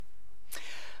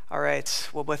All right,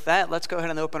 well, with that, let's go ahead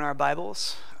and open our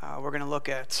Bibles. We're going to look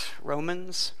at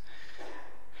Romans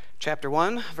chapter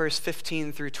 1, verse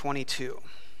 15 through 22.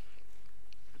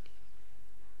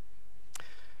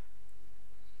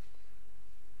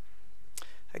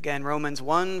 Again, Romans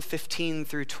 1, 15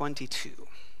 through 22.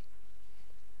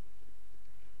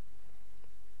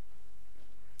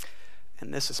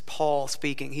 And this is Paul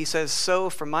speaking. He says, "So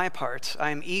for my part, I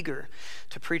am eager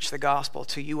to preach the gospel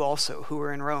to you also who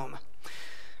are in Rome.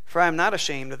 For I am not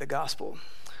ashamed of the gospel,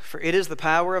 for it is the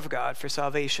power of God for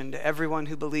salvation to everyone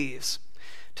who believes,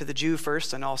 to the Jew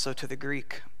first and also to the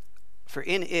Greek. For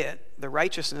in it the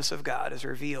righteousness of God is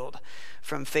revealed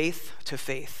from faith to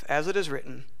faith, as it is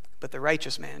written, but the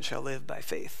righteous man shall live by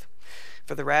faith.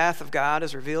 For the wrath of God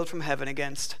is revealed from heaven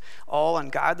against all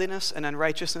ungodliness and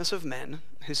unrighteousness of men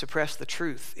who suppress the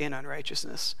truth in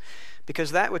unrighteousness,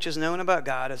 because that which is known about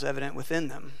God is evident within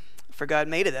them, for God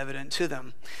made it evident to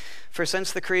them. For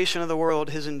since the creation of the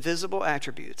world, his invisible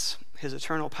attributes, his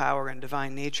eternal power and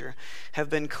divine nature, have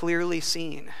been clearly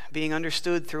seen, being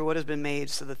understood through what has been made,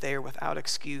 so that they are without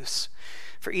excuse.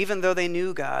 For even though they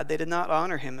knew God, they did not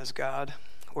honor him as God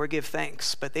or give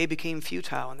thanks, but they became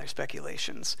futile in their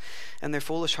speculations, and their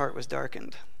foolish heart was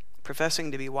darkened. Professing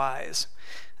to be wise,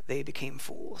 they became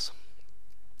fools."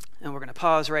 And we're going to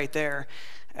pause right there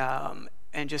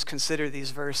and just consider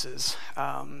these verses.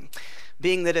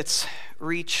 Being that it's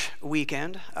Reach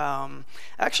Weekend, I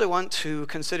actually want to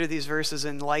consider these verses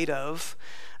in light of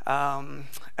an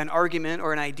argument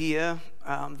or an idea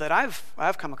that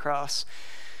I've come across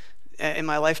in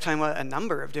my lifetime a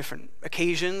number of different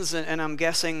occasions, and I'm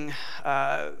guessing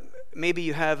maybe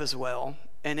you have as well.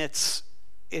 And it's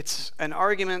an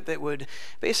argument that would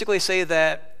basically say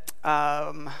that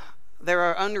there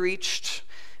are unreached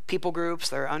people groups,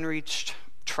 there are unreached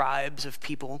tribes of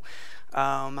people,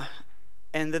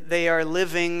 and that they are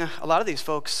living, a lot of these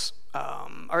folks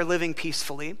are living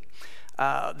peacefully.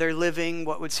 They're living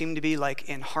what would seem to be like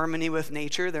in harmony with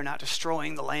nature. They're not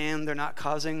destroying the land. They're not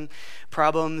causing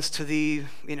problems to the,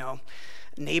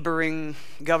 neighboring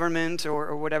government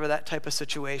or whatever, that type of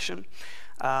situation.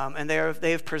 And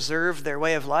they have preserved their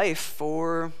way of life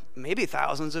for maybe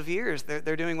thousands of years.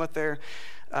 They're doing what their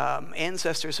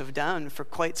ancestors have done for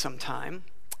quite some time.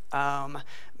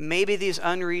 Maybe these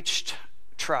unreached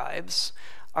tribes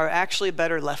are actually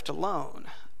better left alone.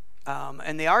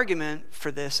 And the argument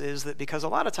for this is that because a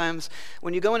lot of times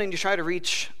when you go in and you try to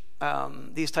reach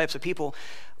these types of people,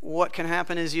 what can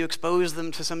happen is you expose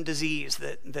them to some disease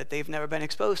that they've never been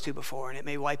exposed to before, and it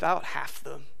may wipe out half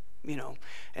the,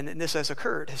 and this has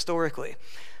occurred historically.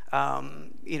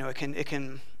 It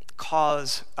can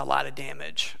cause a lot of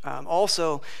damage.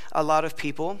 Also, a lot of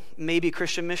people, maybe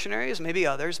Christian missionaries, maybe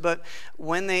others, but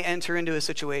when they enter into a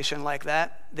situation like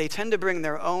that, they tend to bring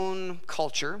their own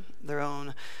culture, their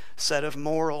own set of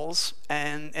morals,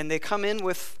 and they come in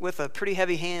with a pretty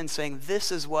heavy hand saying,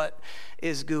 this is what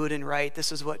is good and right,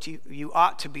 this is what you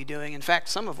ought to be doing. In fact,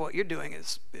 some of what you're doing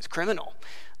is criminal.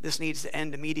 This needs to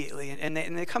end immediately. And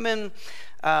they come in,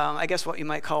 I guess what you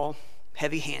might call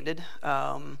heavy-handed.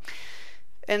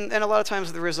 And a lot of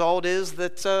times the result is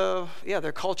that,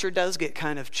 their culture does get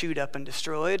kind of chewed up and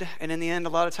destroyed. And in the end, a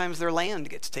lot of times their land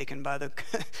gets taken by the,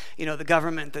 the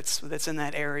government that's in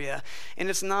that area. And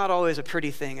it's not always a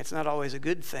pretty thing. It's not always a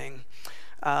good thing.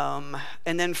 And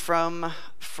then from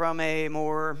a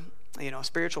more,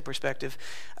 spiritual perspective,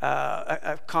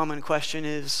 a common question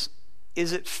is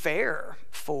it fair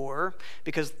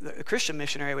because the Christian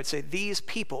missionary would say these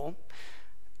people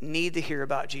need to hear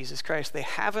about Jesus Christ. They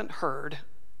haven't heard.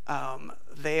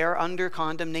 They are under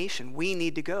condemnation. We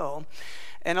need to go.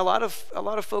 And a lot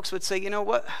of folks would say,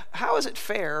 how is it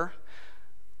fair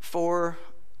for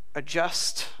a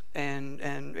just and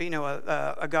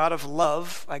a God of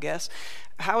love, I guess,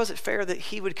 how is it fair that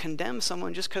he would condemn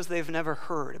someone just because they've never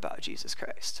heard about Jesus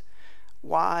Christ?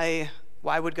 Why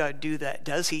would God do that?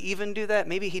 Does he even do that?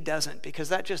 Maybe he doesn't, because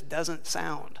that just doesn't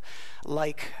sound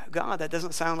like God. That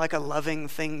doesn't sound like a loving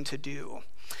thing to do.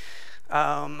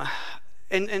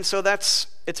 And so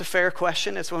it's a fair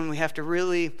question. It's one we have to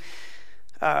really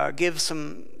give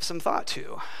some thought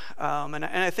to. And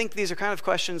I think these are kind of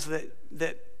questions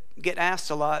that get asked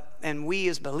a lot, and we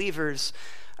as believers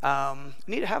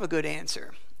need to have a good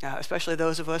answer. Especially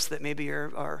those of us that maybe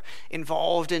are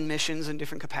involved in missions in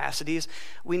different capacities.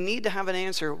 We need to have an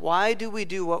answer. Why do we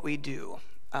do what we do?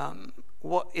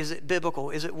 What is it biblical?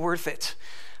 Is it worth it?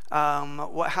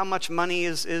 How much money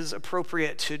is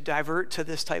appropriate to divert to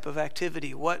this type of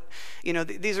activity?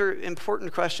 These are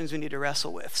important questions we need to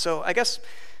wrestle with. So I guess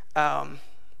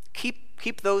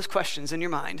keep those questions in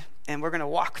your mind and we're going to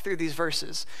walk through these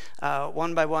verses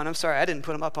one by one. I'm sorry, I didn't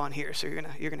put them up on here, so you're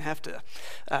gonna have to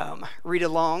read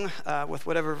along with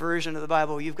whatever version of the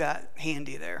Bible you've got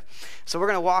handy there. So we're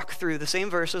going to walk through the same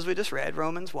verses we just read,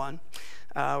 Romans 1.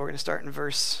 We're going to start in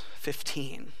verse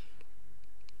 15.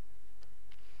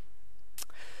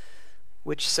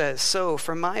 Which says, "So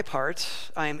for my part,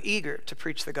 I am eager to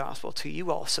preach the gospel to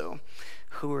you also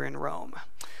who are in Rome."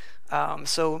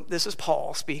 So this is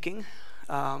Paul speaking,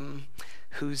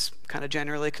 who's kind of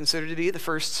generally considered to be the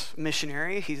first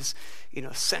missionary. He's,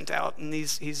 sent out, and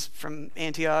he's from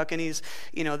Antioch, and he's,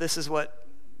 this is what,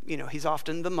 he's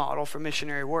often the model for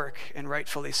missionary work, and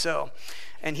rightfully so.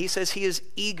 And he says he is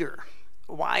eager.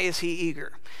 Why is he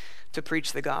eager to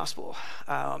preach the gospel?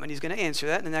 And he's going to answer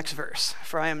that in the next verse.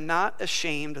 "For I am not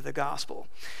ashamed of the gospel.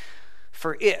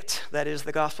 For it," that is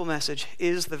the gospel message,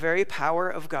 "is the very power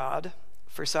of God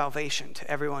for salvation to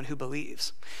everyone who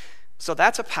believes." So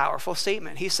that's a powerful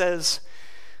statement. He says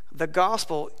the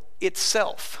gospel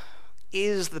itself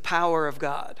is the power of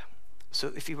God.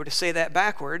 So if you were to say that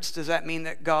backwards, does that mean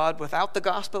that God without the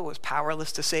gospel was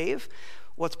powerless to save?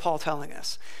 What's Paul telling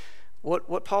us?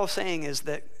 What Paul's saying is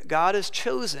that God has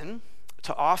chosen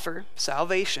to offer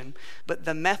salvation, but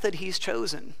the method he's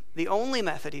chosen, the only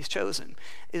method he's chosen,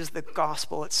 is the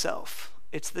gospel itself.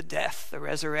 It's the death, the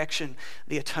resurrection,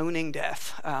 the atoning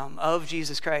death of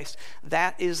Jesus Christ.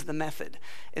 That is the method.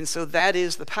 And so that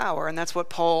is the power, and that's what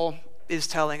Paul is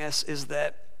telling us, is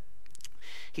that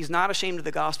he's not ashamed of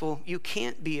the gospel. You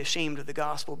can't be ashamed of the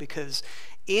gospel, because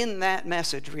in that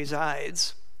message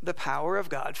resides the power of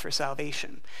God for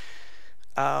salvation.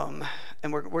 And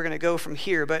we're going to go from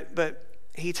here, but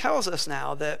he tells us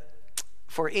now that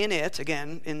for in it,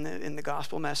 again, in the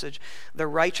gospel message, the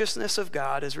righteousness of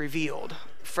God is revealed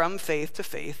from faith to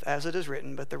faith, as it is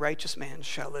written, but the righteous man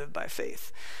shall live by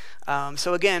faith.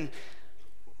 So again,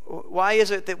 why is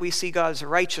it that we see God's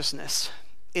righteousness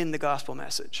in the gospel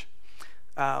message?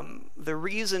 The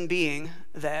reason being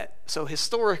that, so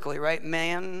historically, right,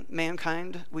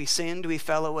 mankind, we sinned, we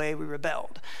fell away, we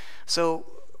rebelled. So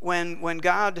when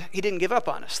God, he didn't give up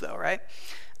on us though, right?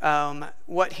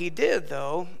 What he did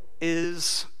though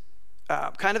is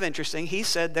kind of interesting. He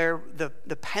said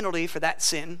the penalty for that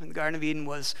sin in the Garden of Eden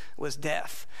was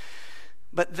death.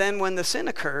 But then when the sin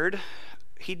occurred,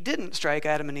 he didn't strike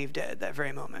Adam and Eve dead that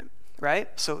very moment, right?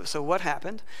 So what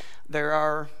happened? There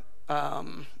are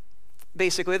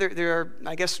basically there are,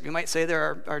 I guess you might say,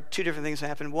 there are two different things that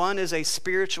happened. One is a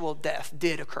spiritual death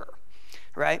did occur,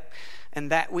 right?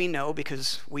 And that we know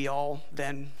because we all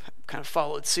then kind of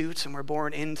followed suit and were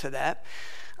born into that.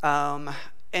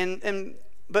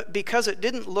 But because it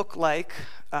didn't look like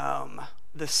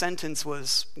the sentence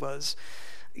was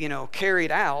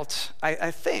carried out,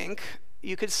 I think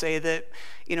you could say that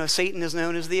Satan is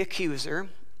known as the accuser,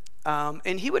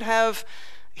 and he would have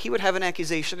an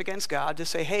accusation against God to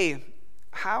say, hey,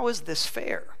 how is this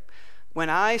fair? When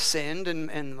I sinned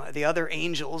and the other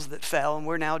angels that fell and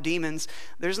we're now demons,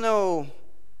 there's no,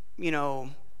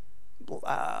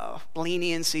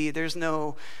 leniency. There's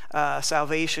no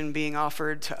salvation being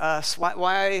offered to us.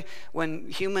 Why when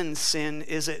humans sin,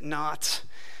 is it not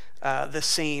the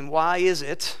same? Why is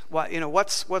it?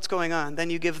 What's going on? Then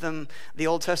you give them the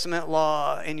Old Testament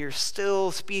law, and you're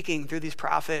still speaking through these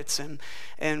prophets.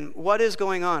 And what is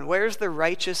going on? Where's the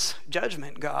righteous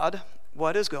judgment, God?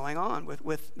 What is going on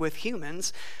with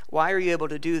humans? Why are you able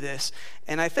to do this?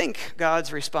 And I think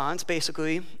God's response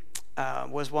basically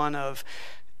was one of,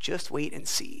 just wait and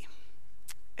see.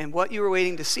 And what you were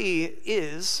waiting to see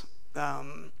is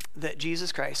that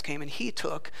Jesus Christ came and he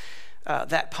took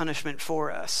that punishment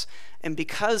for us. And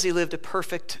because he lived a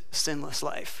perfect, sinless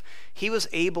life, he was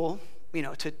able,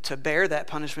 to bear that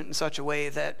punishment in such a way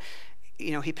that,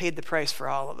 he paid the price for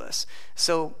all of us.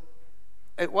 So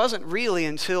it wasn't really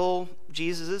until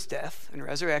Jesus' death and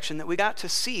resurrection that we got to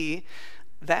see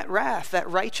that wrath, that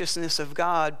righteousness of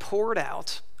God poured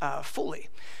out fully.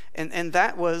 And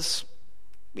that was,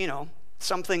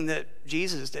 something that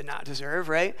Jesus did not deserve,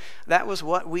 right? That was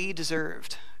what we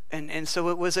deserved. And so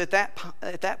it was at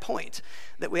that point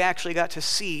that we actually got to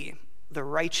see the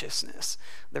righteousness,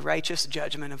 the righteous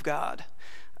judgment of God.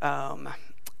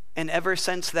 And ever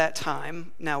since that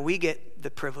time, now we get the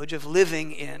privilege of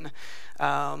living in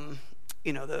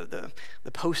the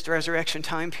post-resurrection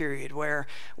time period where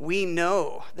we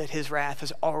know that his wrath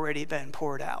has already been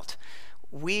poured out.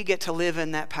 We get to live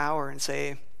in that power and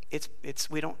say,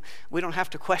 we don't have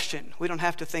to question. We don't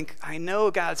have to think, I know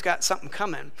God's got something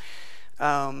coming.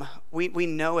 We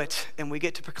know it, and we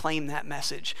get to proclaim that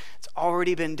message. It's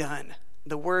already been done.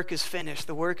 The work is finished.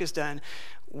 The work is done.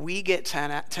 We get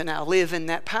to now live in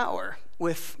that power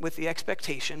with the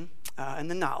expectation and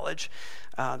the knowledge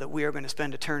that we are going to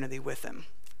spend eternity with him.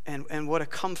 And what a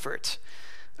comfort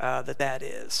that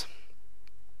is.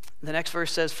 The next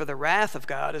verse says, "For the wrath of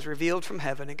God is revealed from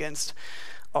heaven against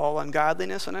all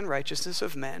ungodliness and unrighteousness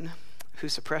of men who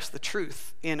suppress the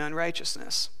truth in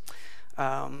unrighteousness."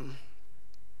 And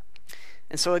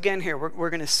so again here, we're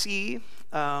going to see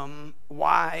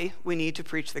why we need to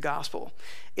preach the gospel.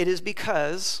 It is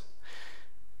because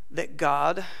that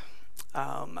God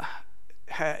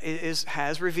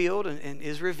has revealed and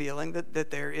is revealing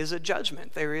that there is a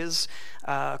judgment, there is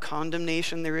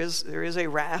condemnation, there is a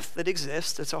wrath that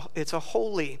exists. It's a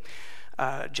holy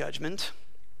judgment.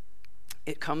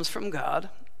 It comes from God,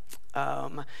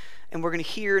 and we're going to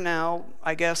hear now,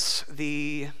 I guess what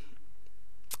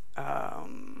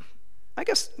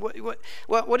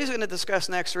he's going to discuss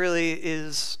next really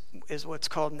is what's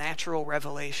called natural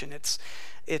revelation.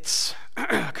 It's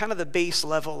kind of the base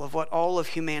level of what all of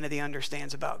humanity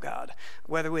understands about God,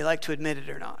 whether we like to admit it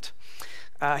or not.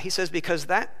 He says, "Because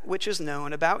that which is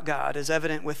known about God is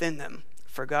evident within them,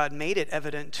 for God made it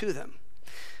evident to them.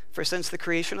 For since the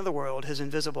creation of the world, his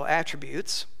invisible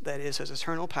attributes, that is, his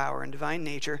eternal power and divine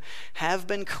nature, have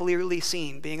been clearly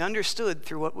seen, being understood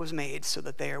through what was made, so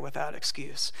that they are without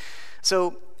excuse."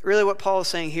 So really what Paul is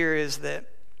saying here is that,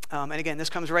 and again, this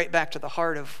comes right back to the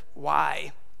heart of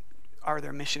why are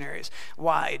there missionaries?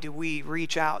 Why do we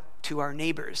reach out to our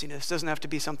neighbors? This doesn't have to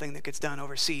be something that gets done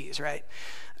overseas, right?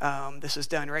 This is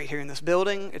done right here in this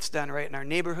building. It's done right in our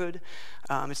neighborhood.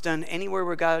 It's done anywhere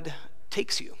where God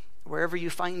takes you. Wherever you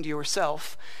find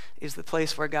yourself is the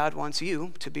place where God wants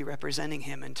you to be representing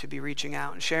him and to be reaching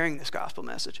out and sharing this gospel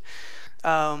message.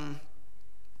 But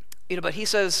he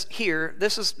says here,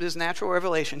 this is natural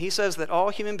revelation. He says that all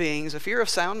human beings, if you're of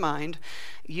sound mind,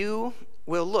 you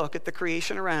will look at the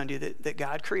creation around you that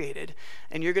God created,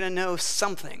 and you're going to know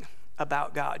something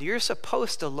about God. You're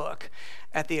supposed to look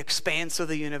at the expanse of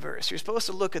the universe. You're supposed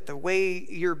to look at the way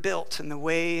you're built and the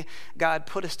way God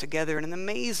put us together in an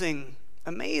amazing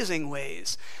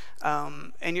ways.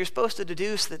 And you're supposed to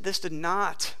deduce that this did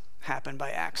not happen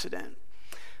by accident.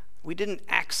 We didn't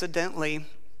accidentally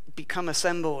become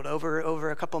assembled over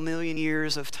a couple million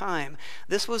years of time.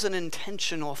 This was an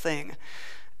intentional thing.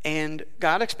 And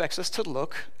God expects us to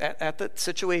look at the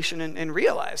situation and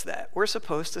realize that. We're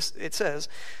supposed to, it says,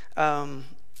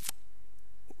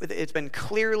 it's been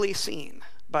clearly seen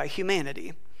by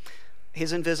humanity,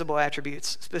 his invisible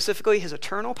attributes, specifically his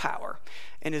eternal power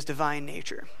and his divine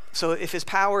nature. So if his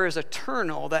power is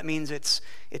eternal, that means it's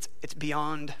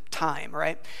beyond time,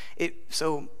 right?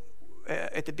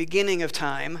 At the beginning of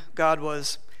time, God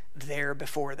was there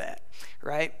before that,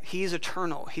 right? He's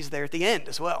eternal. He's there at the end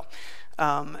as well.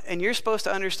 And you're supposed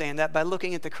to understand that by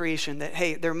looking at the creation, that,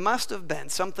 hey, there must have been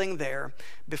something there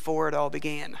before it all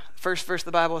began. First verse of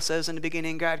the Bible says, "In the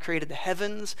beginning, God created the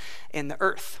heavens and the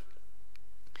earth."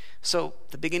 So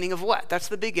the beginning of what? That's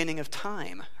the beginning of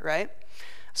time, right?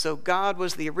 So God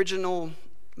was the original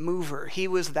mover. He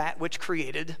was that which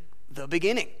created the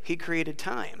beginning. He created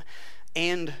time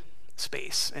and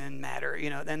space and matter,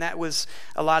 and that was,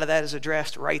 a lot of that is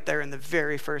addressed right there in the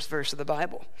very first verse of the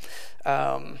Bible.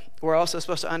 We're also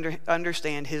supposed to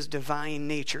understand his divine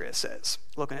nature, it says,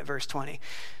 looking at verse 20.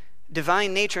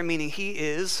 Divine nature meaning he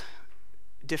is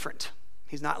different.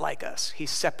 He's not like us.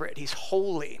 He's separate. He's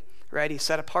holy, right? He's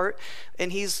set apart,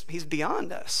 and he's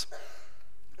beyond us.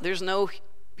 There's no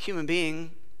human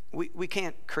being. We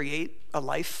can't create a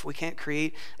life. We can't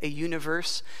create a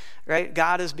universe, right?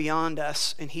 God is beyond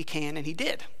us, and he can, and he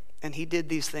did. And he did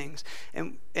these things.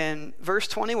 And verse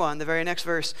 21, the very next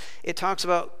verse, it talks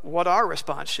about what our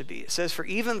response should be. It says, "For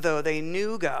even though they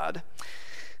knew God,"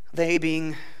 they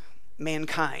being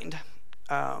mankind,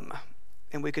 and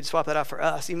we could swap that out for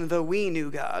us, "even though we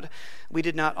knew God, we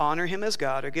did not honor him as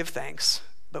God or give thanks,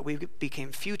 but we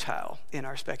became futile in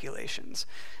our speculations,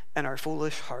 and our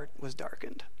foolish heart was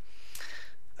darkened."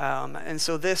 And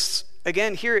so this,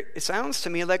 again, here, it sounds to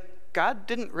me like God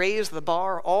didn't raise the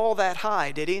bar all that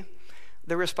high, did he?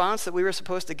 The response that we were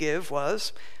supposed to give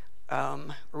was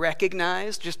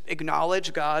recognize, just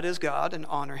acknowledge God as God and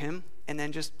honor him, and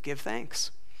then just give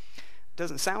thanks. It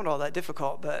doesn't sound all that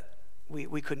difficult, but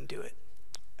we couldn't do it.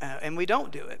 And we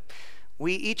don't do it.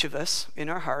 We, each of us, in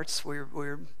our hearts,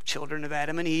 we're children of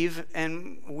Adam and Eve,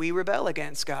 and we rebel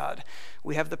against God.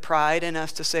 We have the pride in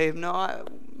us to say, "No,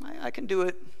 I can do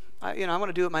it. I want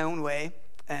to do it my own way."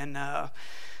 And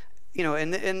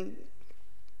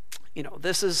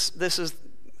this is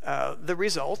the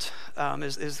result.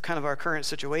 Is kind of our current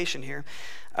situation here.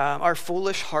 Our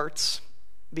foolish hearts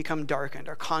become darkened.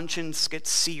 Our conscience gets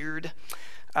seared.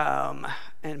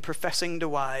 And professing to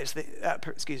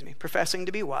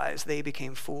be wise, they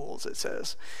became fools, it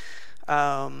says.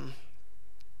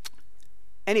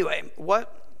 Anyway,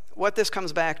 what this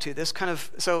comes back to,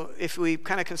 so if we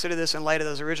kind of consider this in light of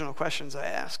those original questions I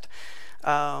asked,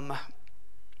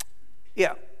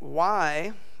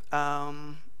 why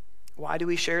do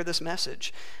we share this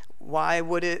message? Why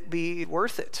would it be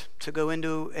worth it to go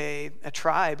into a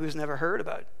tribe who's never heard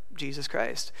about Jesus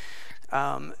Christ?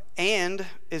 And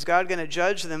is God going to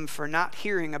judge them for not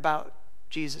hearing about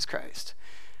Jesus Christ?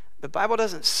 The Bible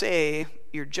doesn't say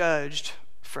you're judged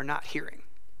for not hearing,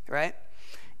 right?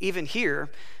 Even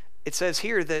here, it says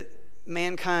here that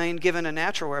mankind, given a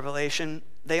natural revelation,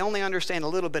 they only understand a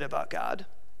little bit about God.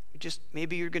 Just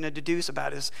maybe you're going to deduce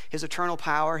about his eternal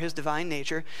power, his divine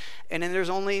nature, and then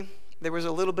there was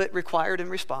a little bit required in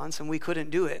response, and we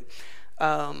couldn't do it.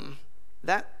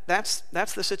 That's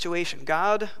the situation.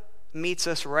 God meets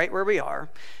us right where we are,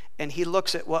 and he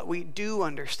looks at what we do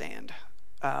understand.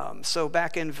 So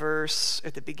back in verse,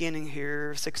 at the beginning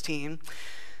here, 16,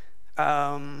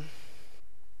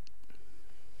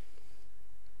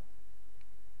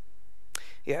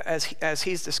 as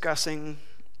he's discussing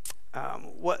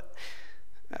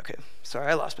okay, sorry,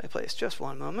 I lost my place. Just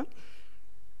one moment.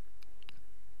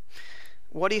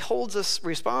 What he holds us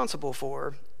responsible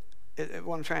for,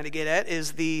 what I'm trying to get at,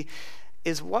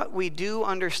 is what we do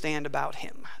understand about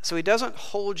him. So he doesn't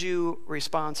hold you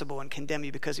responsible and condemn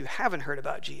you because you haven't heard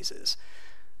about Jesus.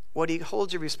 What he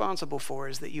holds you responsible for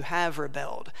is that you have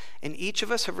rebelled. And each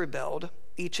of us have rebelled,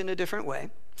 each in a different way.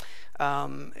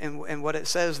 And what it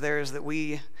says there is that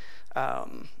we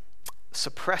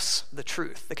suppress the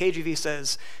truth. The KJV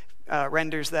says,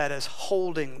 renders that as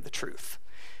holding the truth.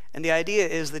 And the idea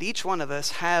is that each one of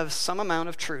us have some amount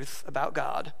of truth about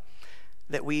God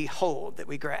that we hold, that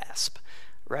we grasp,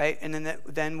 right? And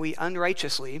then we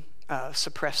unrighteously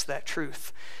suppress that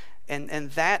truth.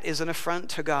 And that is an affront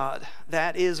to God.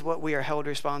 That is what we are held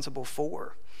responsible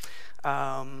for.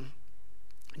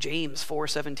 James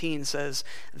 4:17 says,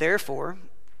 therefore,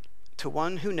 to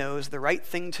one who knows the right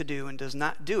thing to do and does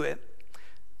not do it,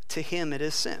 to him it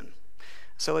is sin.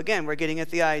 So again, we're getting at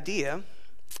the idea,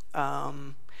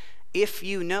 if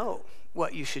you know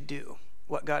what you should do,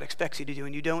 what God expects you to do,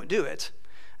 and you don't do it,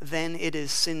 then it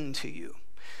is sin to you.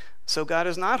 So God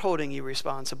is not holding you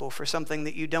responsible for something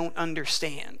that you don't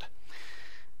understand.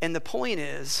 And the point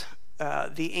is,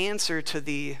 the answer to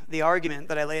the argument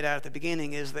that I laid out at the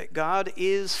beginning is that God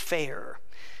is fair.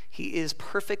 He is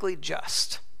perfectly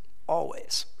just,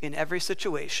 always, in every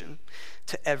situation,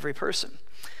 to every person.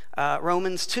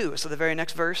 Romans 2, so the very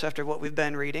next verse after what we've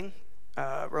been reading,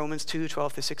 Romans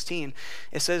 2:12-16,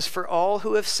 it says, for all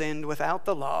who have sinned without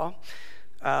the law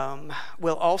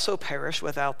will also perish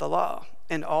without the law,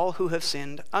 and all who have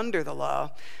sinned under the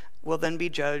law will then be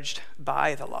judged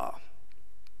by the law.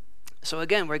 So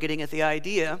again, we're getting at the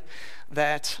idea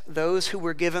that those who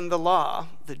were given the law,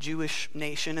 the Jewish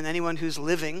nation, and anyone who's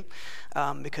living,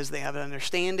 because they have an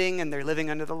understanding and they're living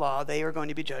under the law, they are going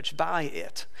to be judged by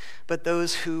it. But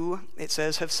those who, it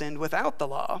says, have sinned without the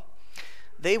law,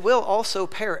 they will also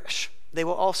perish. They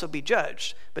will also be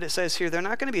judged. But it says here they're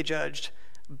not going to be judged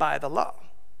by the law.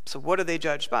 So what are they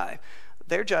judged by?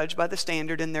 They're judged by the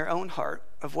standard in their own heart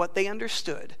of what they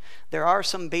understood. There are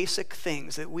some basic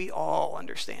things that we all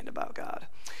understand about God,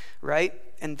 right?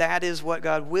 And that is what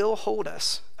God will hold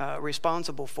us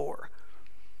responsible for.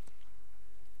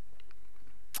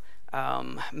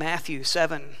 Matthew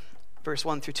 7, verse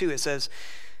 1-2, it says,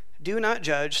 do not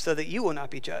judge so that you will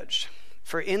not be judged.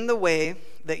 For in the way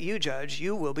that you judge,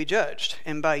 you will be judged.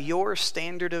 And by your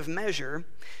standard of measure,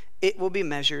 it will be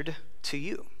measured to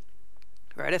you.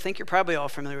 Right? I think you're probably all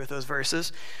familiar with those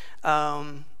verses.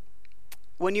 When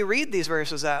you read these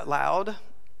verses out loud,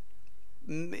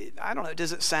 I don't know,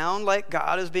 does it sound like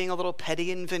God is being a little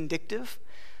petty and vindictive?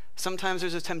 Sometimes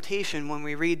there's a temptation when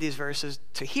we read these verses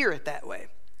to hear it that way,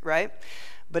 right?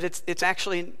 But it's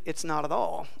actually not at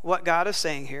all. What God is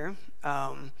saying here,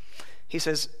 he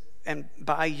says, and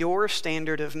by your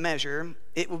standard of measure,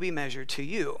 it will be measured to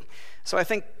you. So I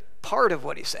think part of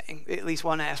what he's saying, at least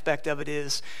one aspect of it,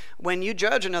 is when you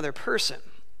judge another person,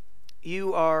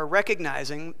 you are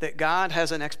recognizing that God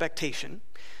has an expectation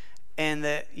and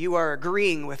that you are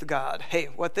agreeing with God. Hey,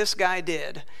 what this guy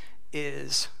did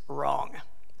is wrong.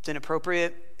 It's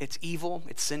inappropriate, it's evil,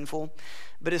 it's sinful.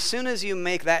 But as soon as you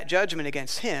make that judgment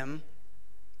against him,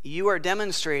 you are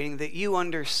demonstrating that you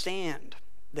understand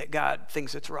that God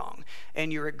thinks it's wrong,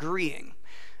 and you're agreeing.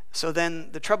 So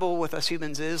then the trouble with us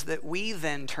humans is that we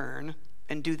then turn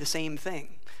and do the same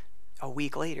thing a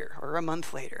week later or a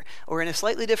month later, or in a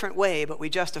slightly different way, but we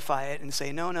justify it and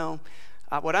say, no,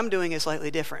 What I'm doing is slightly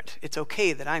different. It's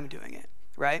okay that I'm doing it,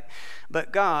 right?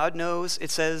 But God knows, it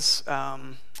says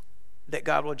that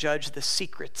God will judge the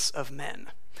secrets of men.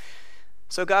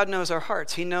 So God knows our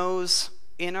hearts. He knows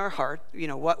in our heart,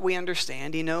 what we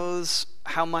understand. He knows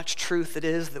how much truth it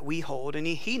is that we hold, and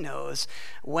he knows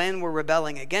when we're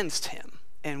rebelling against him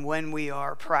and when we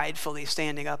are pridefully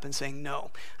standing up and saying, no,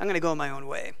 I'm going to go my own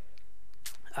way.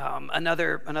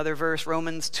 Another verse,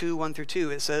 Romans 2,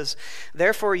 1-2, it says,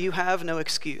 "Therefore you have no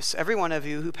excuse, every one of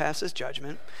you who passes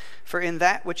judgment, for in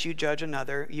that which you judge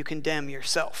another, you condemn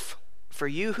yourself. For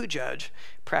you who judge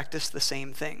practice the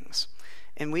same things.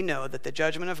 And we know that the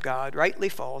judgment of God rightly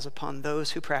falls upon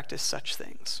those who practice such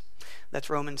things." That's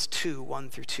Romans 2,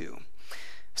 1-2.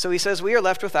 So he says we are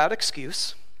left without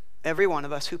excuse, every one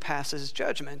of us who passes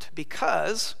judgment,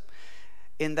 because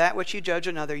in that which you judge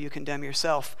another, you condemn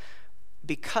yourself,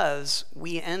 because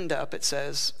we end up, it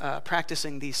says,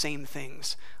 practicing these same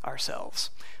things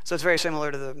ourselves. So it's very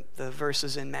similar to the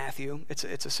verses in Matthew.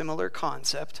 It's a similar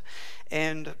concept.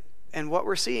 And what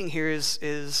we're seeing here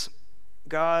is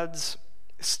God's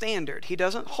standard. He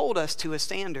doesn't hold us to a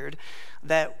standard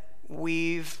that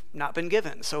we've not been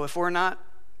given. So if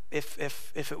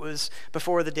it was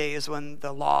before the days when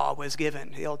the law was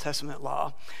given, the Old Testament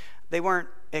law, they weren't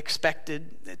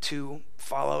expected to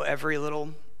follow every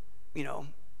little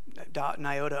dot and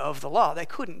iota of the law. They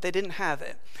couldn't. They didn't have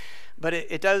it. But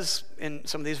it does, in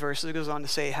some of these verses, it goes on to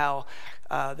say how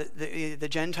the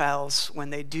Gentiles, when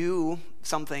they do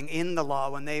something in the law,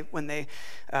 when they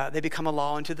become a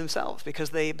law unto themselves, because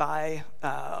they by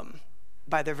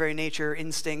their very nature,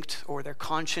 instinct, or their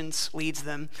conscience leads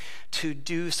them to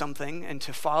do something and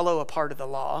to follow a part of the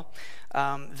law,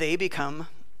 they become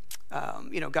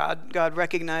God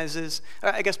recognizes,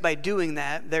 I guess by doing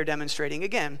that, they're demonstrating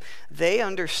again, they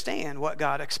understand what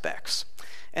God expects.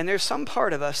 And there's some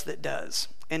part of us that does.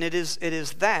 And it is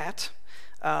that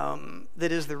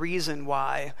is the reason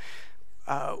why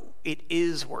it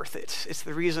is worth it. It's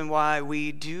the reason why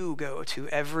we do go to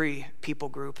every people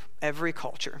group, every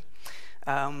culture.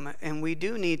 And we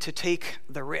do need to take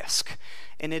the risk.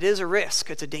 And it is a risk.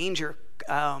 It's a danger.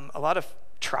 A lot of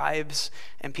tribes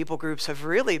and people groups have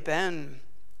really been,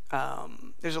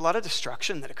 there's a lot of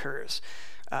destruction that occurs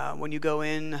when you go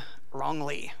in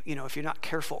wrongly, if you're not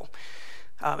careful.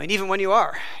 And even when you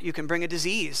are, you can bring a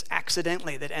disease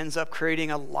accidentally that ends up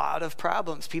creating a lot of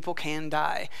problems. People can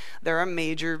die. There are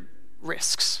major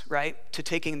risks, right, to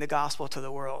taking the gospel to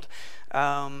the world.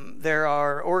 There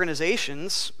are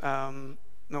organizations,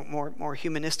 more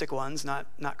humanistic ones,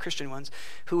 not Christian ones,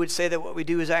 who would say that what we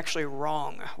do is actually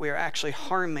wrong. We are actually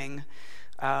harming,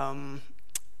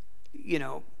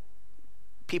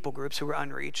 people groups who are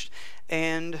unreached.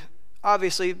 And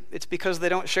obviously, it's because they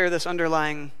don't share this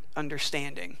underlying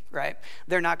understanding, right?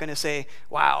 They're not going to say,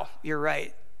 wow, you're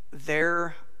right.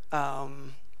 Their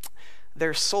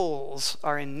souls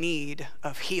are in need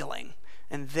of healing,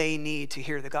 and they need to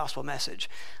hear the gospel message.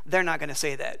 They're not going to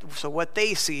say that. So what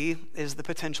they see is the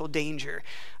potential danger,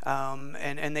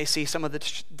 and they see some of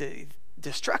the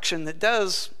destruction that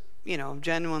does,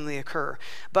 genuinely occur.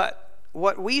 But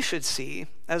what we should see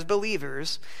as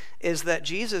believers is that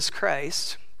Jesus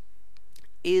Christ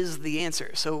is the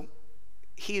answer. So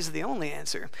he's the only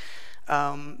answer.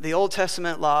 The Old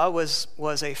Testament law was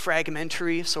a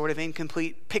fragmentary, sort of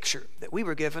incomplete picture that we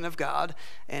were given of God,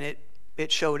 and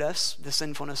it showed us the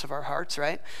sinfulness of our hearts,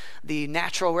 right? The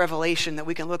natural revelation that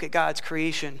we can look at God's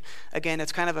creation, again,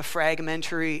 it's kind of a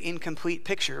fragmentary, incomplete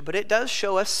picture, but it does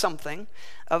show us something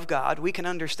of God. We can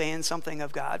understand something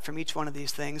of God from each one of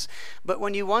these things. But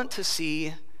when you want to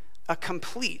see a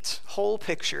complete, whole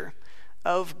picture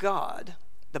of God,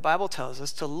 the Bible tells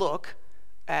us to look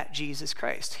at Jesus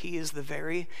Christ. He is the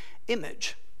very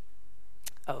image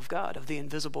of God, of the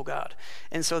invisible God.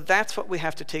 And so that's what we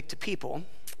have to take to people,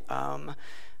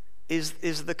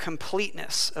 is the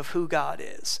completeness of who God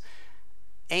is.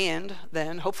 And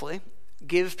then, hopefully,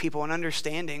 give people an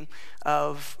understanding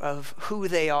of who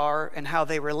they are and how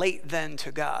they relate then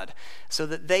to God, so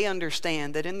that they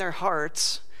understand that in their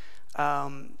hearts,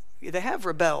 they have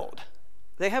rebelled.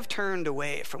 They have turned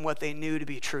away from what they knew to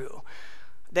be true.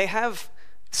 They have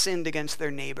sinned against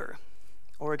their neighbor,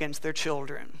 or against their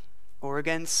children, or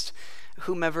against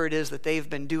whomever it is that they've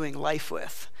been doing life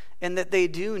with, and that they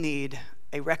do need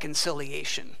a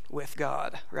reconciliation with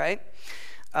God, right?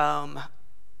 And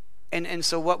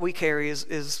so what we carry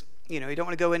is you don't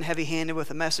want to go in heavy-handed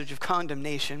with a message of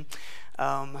condemnation.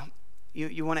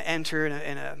 You want to enter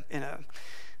in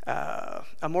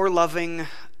a more loving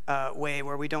way,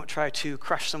 where we don't try to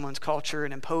crush someone's culture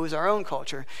and impose our own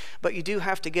culture, but you do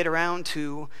have to get around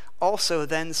to also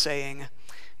then saying,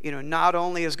 not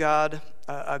only is God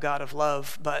a God of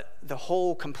love, but the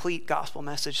whole complete gospel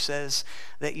message says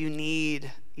that you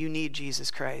need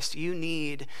Jesus Christ. You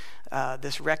need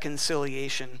this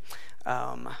reconciliation.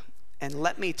 And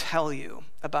let me tell you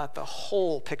about the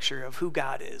whole picture of who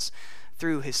God is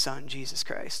through his son, Jesus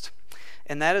Christ.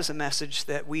 And that is a message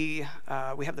that we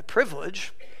have the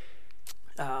privilege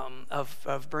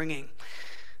of bringing.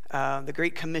 The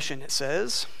Great Commission, it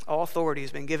says, all authority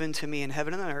has been given to me in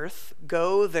heaven and on earth.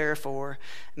 Go, therefore,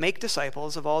 make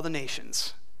disciples of all the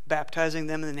nations, baptizing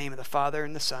them in the name of the Father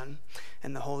and the Son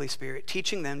and the Holy Spirit,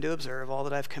 teaching them to observe all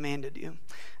that I've commanded you.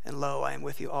 And lo, I am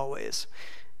with you always,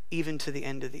 even to the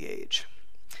end of the age.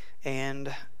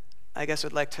 And I guess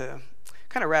I'd like to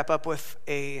kind of wrap up with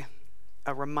a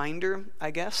reminder,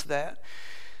 I guess, that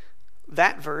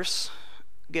verse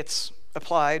gets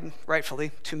applied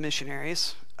rightfully to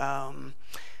missionaries. And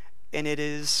it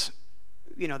is,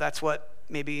 that's what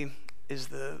maybe is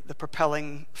the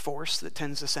propelling force that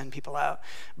tends to send people out.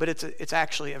 But it's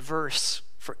actually a verse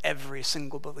for every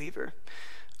single believer.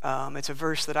 It's a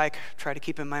verse that I try to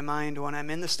keep in my mind when I'm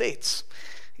in the States.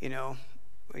 You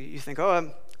think, oh,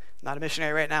 I'm not a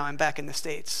missionary right now, I'm back in the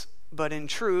States. But in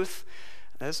truth,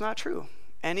 that's not true.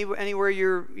 Anywhere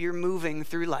you're moving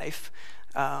through life,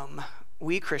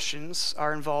 we Christians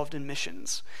are involved in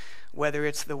missions. Whether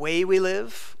it's the way we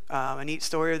live, a neat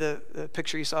story of the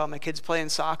picture you saw of my kids playing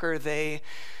soccer, they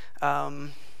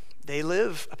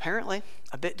live apparently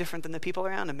a bit different than the people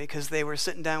around them, because they were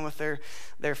sitting down with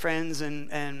their friends,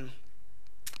 and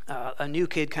a new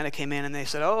kid kind of came in and they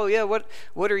said, oh yeah,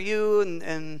 what are you?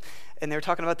 And they were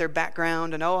talking about their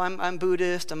background, and I'm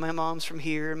Buddhist, and my mom's from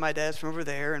here and my dad's from over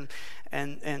there,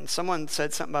 and someone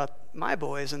said something about my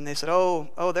boys, and they said,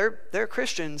 oh they're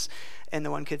Christians. And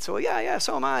the one kid said, well, yeah,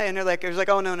 so am I. And it was like,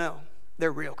 oh, no,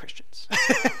 they're real Christians.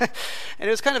 And it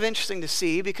was kind of interesting to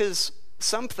see, because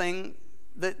something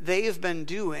that they've been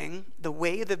doing, the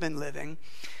way they've been living,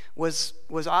 was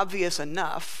obvious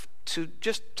enough to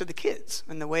the kids,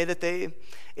 and the way that they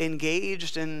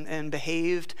engaged and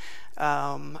behaved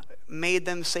made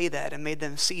them say that and made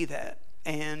them see that.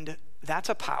 And that's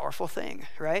a powerful thing,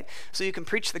 right? So you can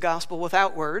preach the gospel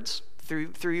without words,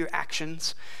 through your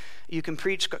actions. You can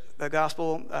preach the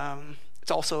gospel.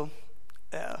 It's also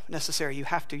necessary. You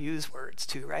have to use words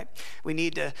too, right? We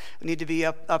need to be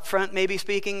up front, maybe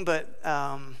speaking, but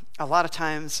a lot of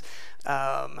times,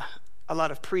 a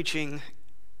lot of preaching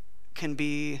can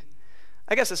be,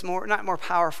 I guess it's not more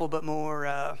powerful, but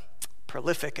more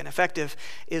prolific and effective,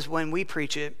 is when we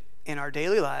preach it in our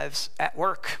daily lives, at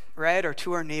work, right? Or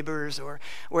to our neighbors, or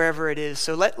wherever it is.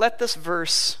 So let this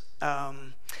verse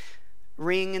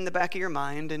ring in the back of your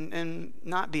mind, and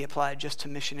not be applied just to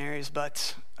missionaries,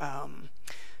 but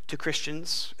to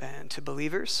Christians and to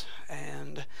believers.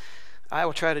 And I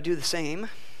will try to do the same.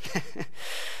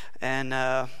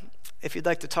 And if you'd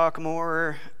like to talk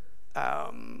more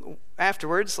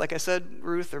afterwards, like I said,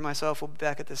 Ruth or myself will be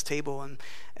back at this table,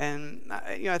 and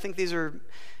I think these are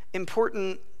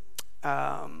important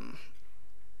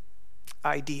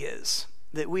ideas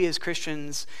that we as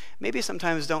Christians maybe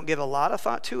sometimes don't give a lot of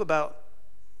thought to, about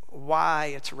why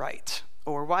it's right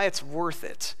or why it's worth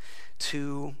it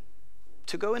to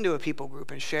go into a people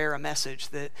group and share a message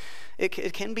that it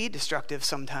can be destructive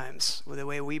sometimes with the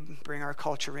way we bring our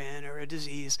culture in, or a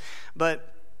disease.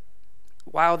 But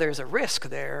while there's a risk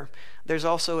there's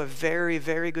also a very,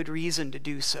 very good reason to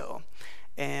do so.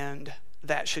 And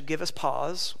that should give us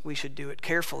pause. We should do it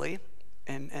carefully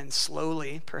and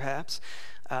slowly, perhaps.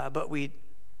 But we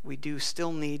do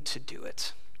still need to do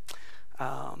it.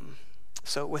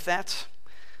 So with that,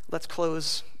 let's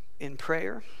close in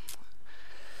prayer.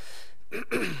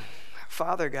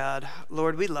 Father God,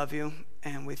 Lord, we love you,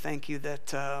 and we thank you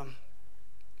that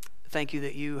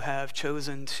you have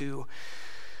chosen to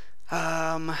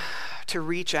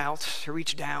reach out, to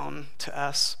reach down to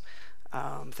us.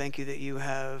 Thank you that you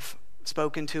have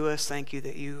spoken to us. Thank you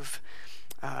that you've,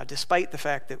 despite the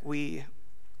fact that we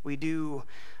do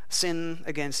sin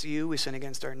against you, we sin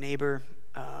against our neighbor,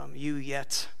 you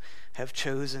yet have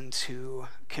chosen to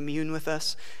commune with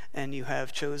us, and you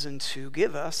have chosen to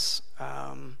give us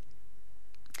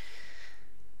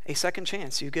a second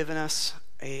chance. You've given us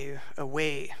a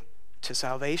way to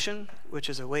salvation, which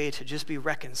is a way to just be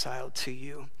reconciled to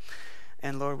you.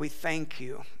 And Lord, we thank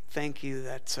you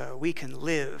that we can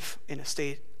live in a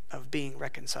state of being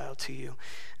reconciled to you.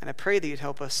 And I pray that you'd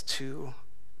help us to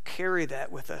carry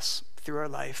that with us through our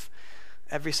life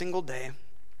every single day,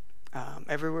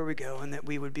 everywhere we go, and that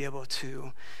we would be able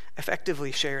to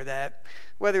effectively share that,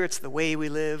 whether it's the way we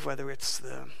live, whether it's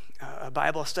the a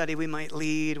Bible study we might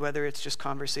lead, whether it's just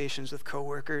conversations with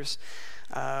coworkers,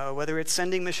 whether it's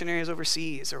sending missionaries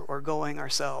overseas or going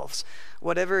ourselves.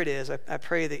 Whatever it is, I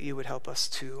pray that you would help us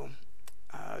to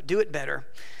do it better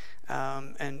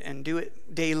and do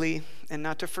it daily, and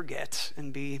not to forget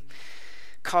and be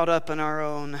caught up in our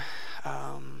own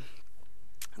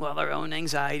our own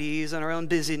anxieties and our own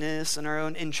busyness and our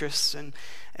own interests,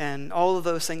 and all of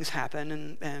those things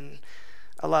happen, and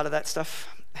a lot of that stuff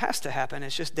has to happen.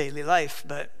 It's just daily life,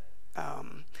 but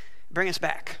bring us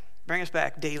back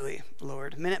daily,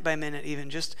 Lord, minute by minute even.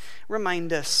 Just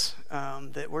remind us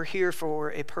that we're here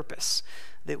for a purpose,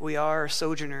 that we are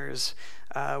sojourners,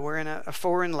 we're in a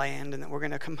foreign land, and that we're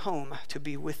going to come home to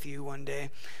be with you one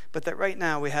day, but that right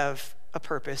now we have a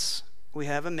purpose, we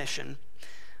have a mission.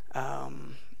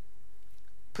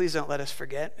 Please don't let us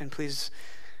forget, and please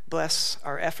bless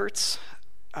our efforts.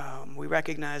 We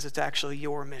recognize it's actually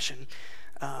your mission,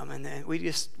 and then we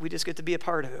just get to be a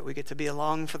part of it. We get to be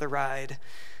along for the ride,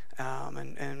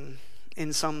 and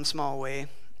in some small way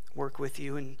work with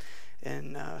you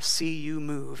and see you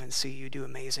move and see you do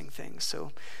amazing things.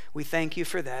 So we thank you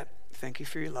for that. Thank you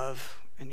for your love.